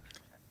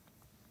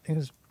 I think it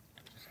was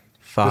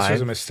 5. This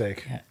was a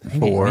mistake. Yeah, maybe,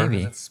 4.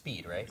 maybe. That's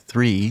speed, right?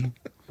 3.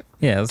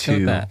 Yeah, let's go 2.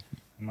 with that.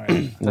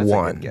 That's a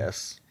 1. good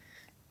guess.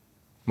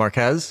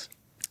 Marquez?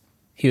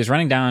 He was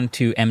running down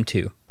to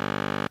M2.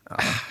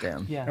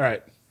 Damn. Yeah. All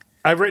right.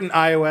 I've written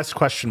iOS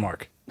question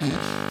mark.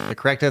 The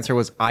correct answer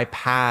was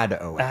iPad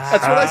OS.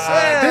 That's what I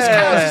said. This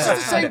counts.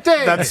 It's the same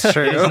thing. That's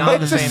true. It's not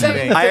the same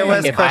thing.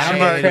 iOS If I question don't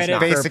mark get credit for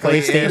basically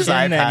is PlayStation,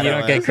 then iPad you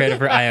don't OS. get credit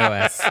for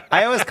iOS.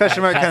 iOS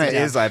question mark kind of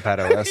is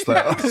iPad OS,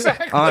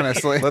 though.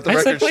 Honestly. Let the I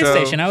said record show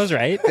PlayStation. I was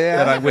right.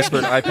 that I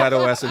whispered iPad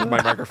OS into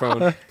my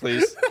microphone,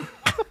 please.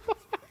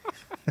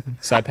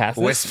 So I passed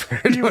this.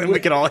 Whispered when we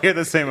could all hear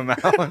the same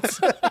amount.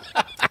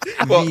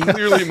 Well,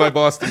 clearly my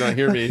boss did not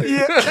hear me.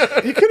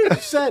 You could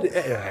have said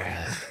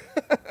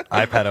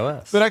iPad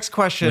OS. The next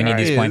question We need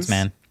is these points,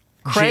 man.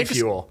 G Craig's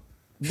Fuel.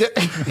 No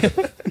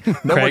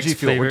more Craig's G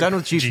Fuel. We're favorite done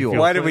with G G Fuel.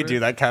 Fuel. Why did we do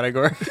that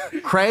category?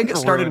 Craig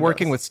started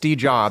working with Steve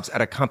Jobs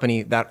at a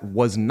company that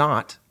was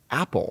not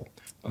Apple.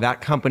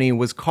 That company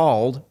was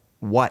called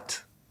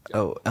what?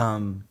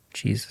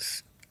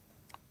 Jesus.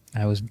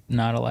 I was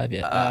not alive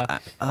yet.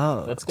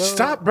 Let's go.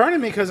 Stop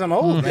burning me because I'm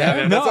old,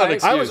 man. that's not an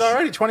I was excuse.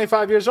 already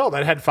 25 years old.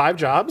 I had 5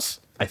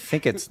 jobs. I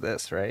think it's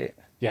this, right?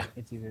 Yeah.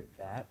 It's either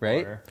that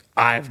Right? or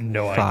I have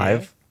no idea.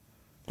 5,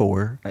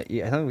 4,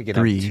 Yeah, I think we can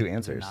 3, have 2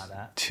 answers.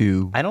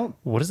 2, I don't.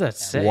 What does that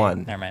say?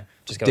 1. Never mind.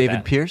 Just go David with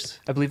that. Pierce?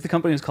 I believe the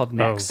company is called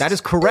Next. That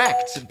is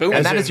correct.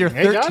 And that is your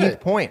Hey, got 13th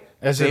it. point.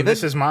 As in, David?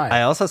 this is mine.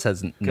 I also said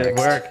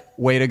next.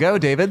 Way to go,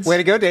 David. Way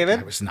to go, David.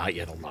 I was not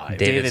yet alive.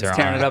 David's are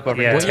tearing on. it up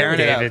over Yeah, here. Tearing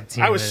it up. David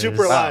team I was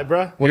super alive,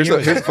 bro. Here's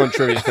a fun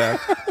trivia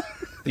fact.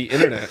 The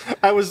internet.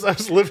 I was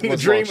living the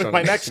Was dream launched with on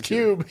my it. next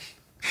cube.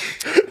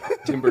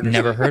 Tim Berners-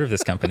 Never heard of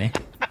this company.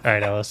 All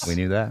right, Ellis. We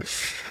knew that.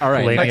 All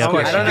right. Lay me Next up.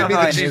 question. I don't know Give me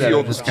how the I G knew that. Fuel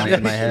It just came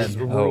in my head.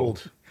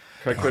 Ruled.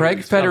 Craig having a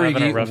rough Federighi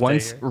day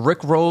once here.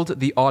 rickrolled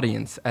the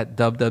audience at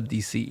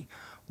WWDC.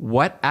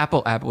 What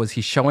Apple app was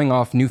he showing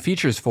off new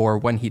features for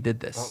when he did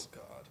this?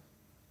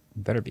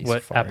 Better be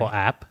What Safari. Apple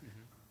app?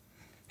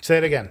 Say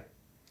it again.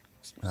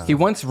 He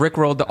once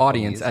rickrolled the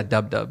audience at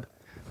WW.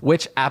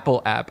 Which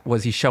Apple app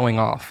was he showing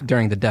off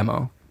during the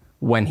demo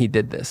when he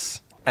did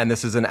this? And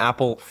this is an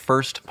Apple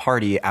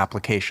first-party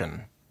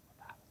application.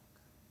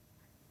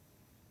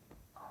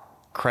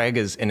 Craig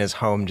is in his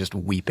home just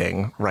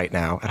weeping right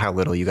now at how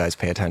little you guys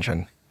pay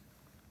attention.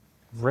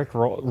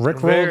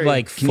 Rickrolled Very-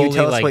 like Can you fully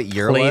tell us like what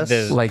year it played was?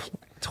 the Like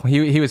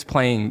he was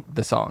playing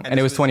the song, and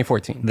it was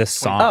 2014. the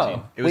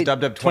song. It was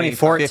dubbed up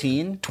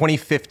 2014?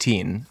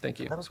 2015. Thank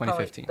you. That was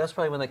 2015. That's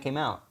probably when that came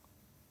out.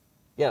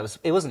 Yeah,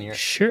 it wasn't here.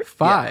 Sure.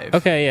 5.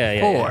 Okay,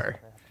 yeah. 4,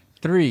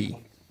 3,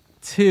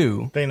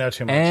 2, They know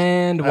too much.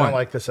 and I 1. don't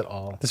like this at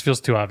all. This feels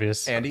too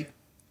obvious. Andy?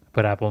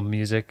 But Apple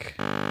Music.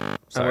 I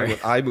went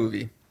with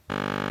iMovie.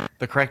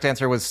 The correct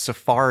answer was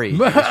Safari.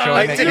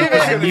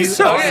 I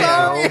So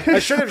sorry. I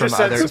should have just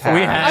said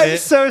Safari. We had it.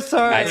 so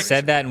sorry. I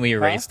said that and we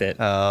erased it.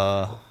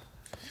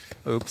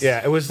 Oops.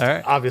 Yeah, it was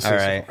obviously All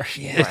right.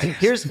 Safari.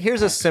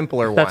 Here's a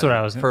simpler one. That's what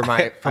I was- for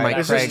my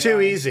This Craig. is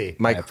too easy.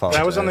 My, I apologize.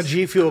 That was on the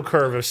G Fuel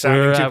curve of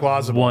sounding We're too at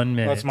plausible. 1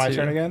 minute, That's my too.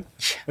 turn again?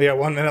 We got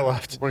 1 minute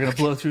left. We're gonna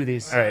blow through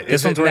these. All right.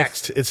 This Is one's it worth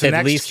next? It's the at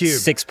next least cube.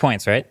 6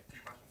 points, right?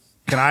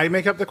 Can I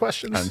make up the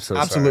questions? I'm so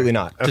absolutely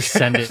not. Just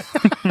send it.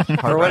 sorry.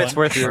 For what it's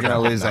worth, you're going to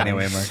lose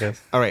anyway, Marcus.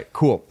 All right,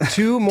 cool.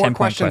 2 more 10-point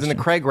questions in the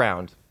question. Craig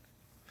round.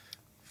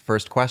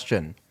 First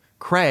question.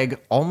 Craig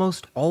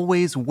almost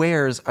always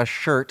wears a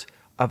shirt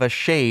of a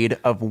shade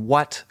of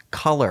what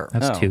color?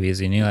 That's too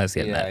easy. Knew I was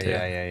getting that too.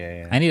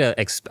 Yeah. I need a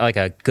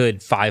good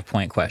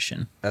 5-point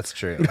question. That's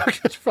true.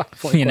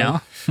 You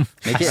know?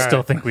 I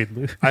still think we'd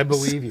lose. I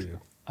believe you.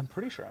 I'm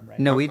pretty sure I'm right.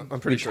 No, I'm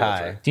pretty sure that's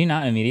tie. right. Do you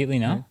not immediately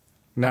know?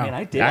 No. I mean,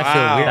 I did. I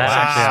feel weird. That's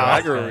actually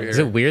Swagger over here. Is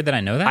it weird that I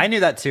know that? I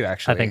knew that too,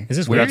 actually. I think- Is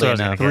this weird? That's what I was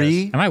Weirdly gonna enough. guess.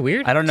 Three, Am I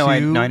weird? I don't know.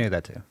 Two, I knew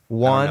that too. I don't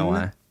know one.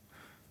 why.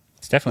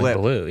 It's definitely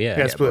Flip. blue. Yeah.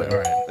 Yeah, it's blue. All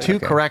right. 2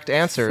 correct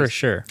answers. For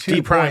sure. 2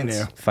 D prime points.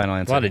 knew. Final A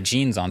answer. lot of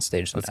jeans on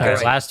stage. All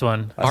right, last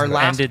one. Our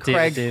last Ended David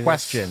Craig Davis.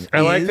 question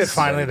I like that is-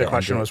 finally the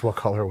question was what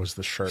color was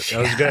the shirt.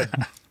 That was good.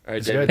 All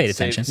right, good. David, Paid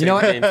attention. Save You know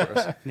the what? game for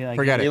us. Yeah,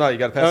 Forget it. Eli, you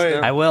got to pass it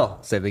down. I will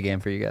save the game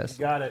for you guys.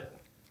 Got it.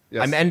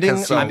 Yes. I'm ending.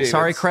 So I'm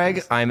sorry, David's-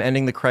 Craig. I'm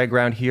ending the Craig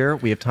round here.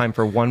 We have time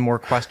for one more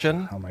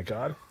question. Oh my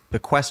God. The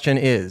question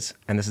is,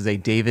 and this is a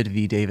David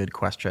v. David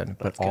question,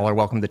 but all are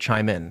welcome to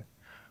chime in.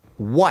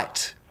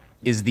 What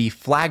is the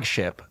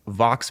flagship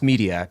Vox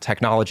Media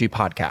technology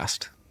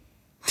podcast?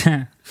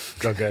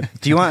 Go good.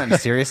 Do you want a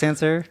serious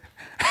answer?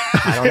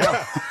 I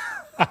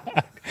don't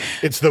know.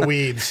 It's the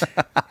weeds.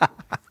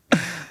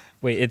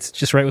 Wait, it's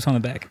just write what's on the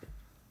back.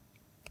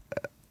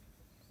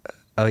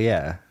 Oh,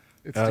 yeah.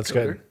 That's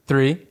good.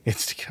 3,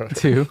 It's Dakota.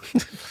 2,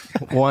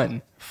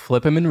 1.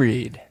 Flip him and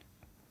read.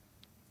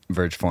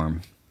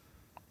 Vergeform.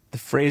 The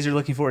phrase you're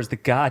looking for is the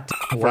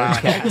goddamn Wow.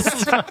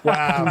 Vergecast.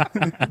 Wow.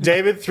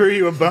 David threw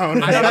you a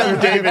bone.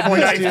 Another David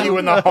knifed you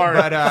in the heart.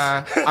 But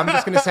I'm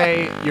just going to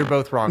say you're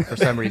both wrong for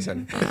some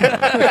reason.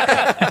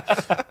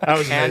 That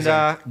was And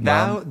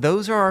amazing.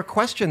 those are our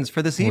questions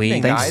for this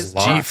evening, Thanks guys. a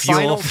lot.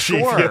 Final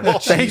score.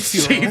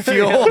 Thanks, G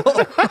Fuel.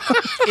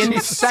 In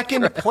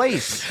second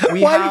place,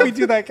 we Why have did we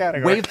do that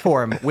category?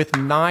 Waveform with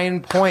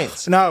 9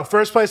 points. No,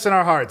 first place in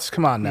our hearts.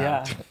 Come on now.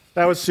 Yeah.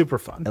 That was super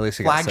fun. At least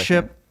we got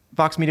Flagship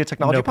Vox Media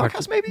Technology No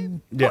podcast, maybe?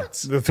 Yeah,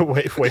 the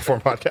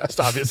Waveform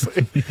podcast,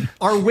 obviously.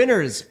 Our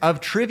winners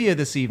of trivia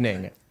this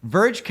evening,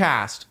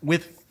 Vergecast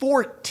with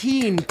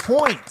 14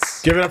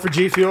 points. Give it up for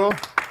G Fuel.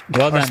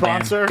 Well Our done,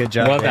 sponsor. Dan. Good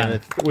job, Well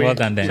David. done. Well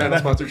done, Dan. China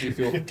sponsor G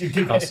Fuel.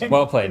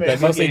 Well played. But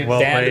mostly Well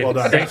Dan. played. Well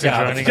done. Great Thanks for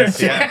job. joining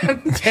us. Yeah.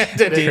 Dan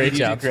did it. Great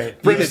job.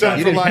 Great.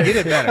 Brimstone for life. You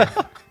did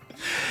better.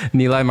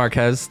 Nilay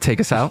Marquez, take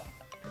us out.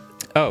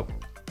 Oh,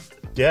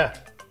 Yeah.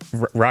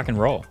 rock and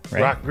roll,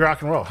 right?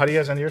 Rock and roll. How do you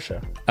guys end your show?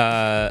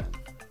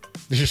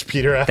 You just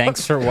peter out.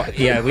 Thanks for what?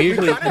 Yeah, we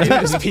usually do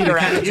just peter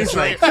out.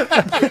 Usually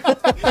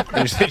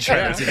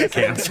try to get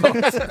canceled.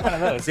 One of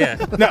those, yeah.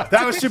 No,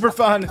 that was super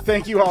fun.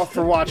 Thank you all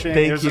for watching.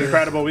 It was you.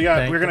 incredible. We're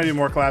going to do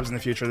more collabs in the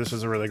future. This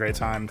was a really great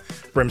time.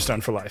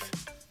 Brimstone for life.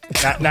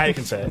 Now you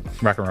can say it.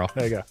 Rock and roll.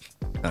 There you go.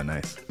 Oh,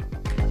 nice.